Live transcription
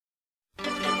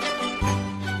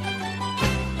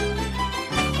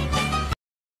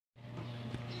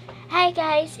Hi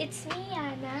guys, it's me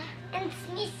Yana. And it's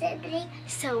me, Cedric.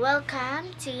 So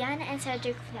welcome to Yana and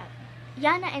Cedric vlog.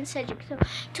 Yana and Cedric. So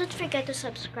don't forget to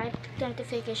subscribe, click the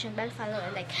notification bell, follow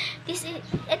and like.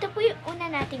 Ito po yung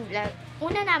una naming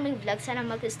vlog. Sana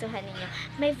magustuhan niyo.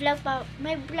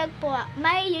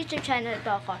 May YouTube channel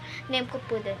po ako. Name ko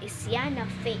po doon is Yana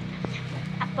Fake.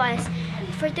 Tapos,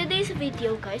 for today's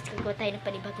video guys, gagawa tayo ng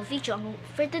panibagong video.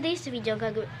 For today's video,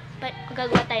 gagawa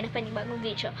tayo ng panibagong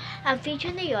video. Ang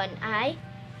video na yon ay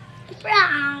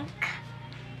Prank!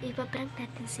 ipaprank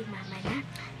natin si mama na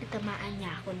natamaan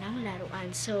niya ako ng laruan.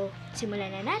 So,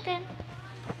 simulan na natin.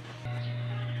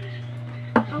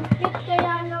 Ang cute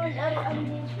kaya ng laruan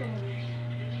dito.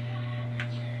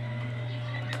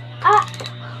 Ah!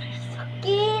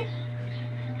 Sakit!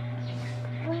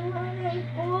 Ay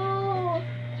po!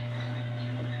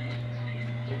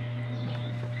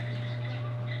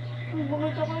 Ang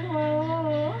bumit ako mo.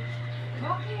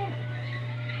 Bakit?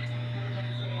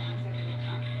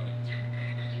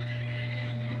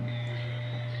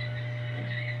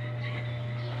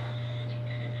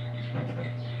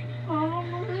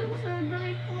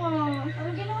 Cedric mo. Ano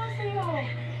ginawa sa'yo?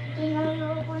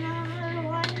 Tinalo ko na ang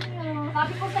laruan niyo.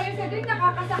 Sabi ko sa'yo, Cedric,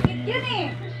 nakakasakit yan eh.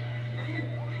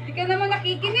 Hindi ka naman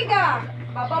nakikinig ah.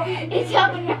 Babawiin din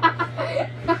Isang na.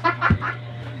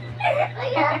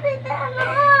 Kaya tama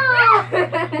ka.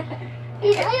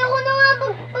 Ayoko na nga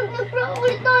pag nag-prank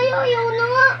ulit tayo. Ayoko na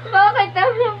nga. Bakit?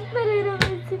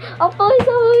 Ang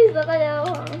pawis na kaya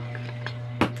ako.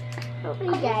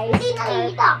 Okay guys. Hindi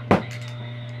nakikita.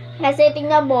 Kasi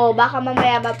tingnan mo, baka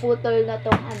mamaya maputol na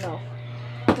tong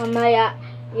mamaya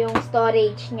yung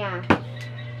storage niya.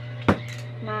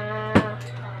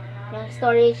 Yung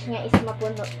storage niya is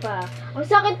mapuno pa. Ang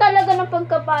sakit talaga ng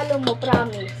pagkapalo mo,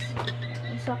 promise.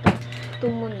 Ang sakit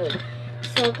tumunod.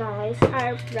 So guys,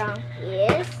 our prank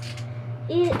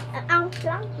is ang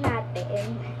prank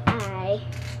natin ay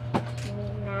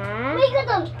May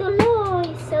katong. tuloy.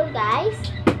 So guys,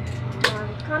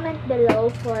 comment below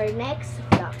for next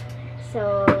vlog.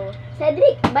 So,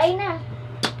 Cedric, bye na.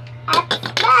 At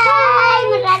bye!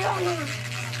 Maglaro